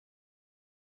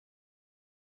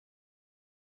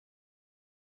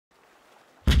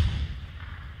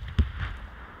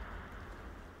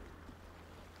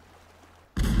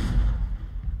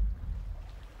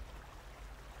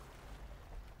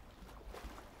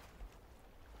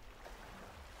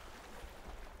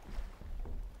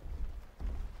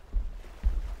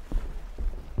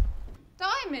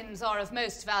diamonds are of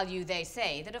most value, they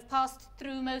say, that have passed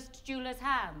through most jewelers'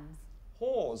 hands.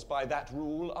 Whores, by that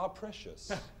rule, are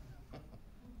precious.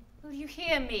 Will you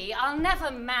hear me? I'll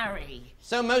never marry.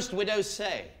 So most widows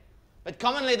say. But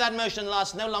commonly that motion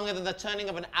lasts no longer than the turning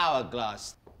of an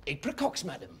hourglass. Apricots,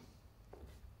 madam.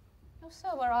 Oh, so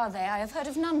where are they? I have heard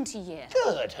of none to year.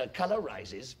 Good, her colour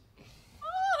rises.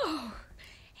 Oh,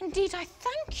 indeed, I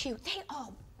thank you. They are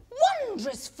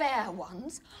wondrous fair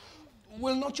ones.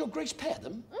 Will not your grace pair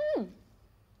them?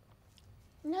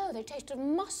 No, they taste of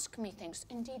musk, methinks.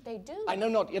 Indeed, they do. I know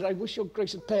not, yet I wish your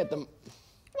grace had paired them.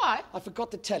 Why? I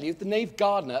forgot to tell you, the knave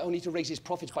gardener, only to raise his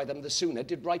profits by them the sooner,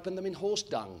 did ripen them in horse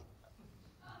dung.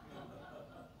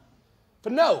 For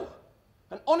no,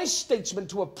 an honest statesman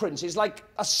to a prince is like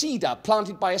a cedar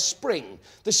planted by a spring.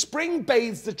 The spring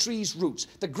bathes the tree's roots.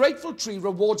 The grateful tree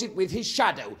rewards it with his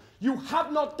shadow. You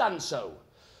have not done so.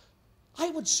 I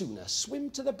would sooner swim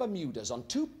to the Bermudas on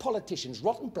two politicians'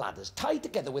 rotten bladders tied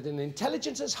together with an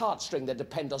intelligence's heartstring than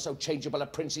depend on so changeable a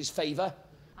prince's favour.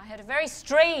 I had a very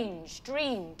strange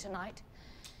dream tonight.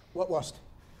 What was't?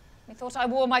 Methought I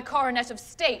wore my coronet of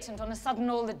state, and on a sudden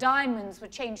all the diamonds were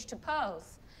changed to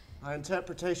pearls. My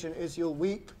interpretation is you'll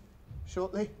weep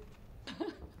shortly.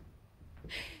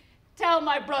 Tell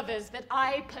my brothers that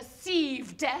I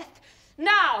perceive death.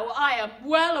 Now I am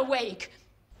well awake.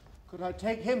 Could I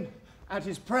take him at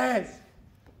his prayers?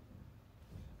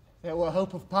 There were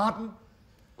hope of pardon.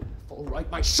 Fall right,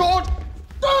 my sword!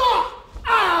 Ah!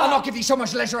 Ah! I'll not give thee so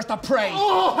much leisure as to pray.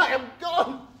 Oh, I am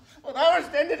gone. When I was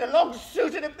ended a long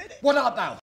suit in a minute. What art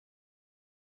thou?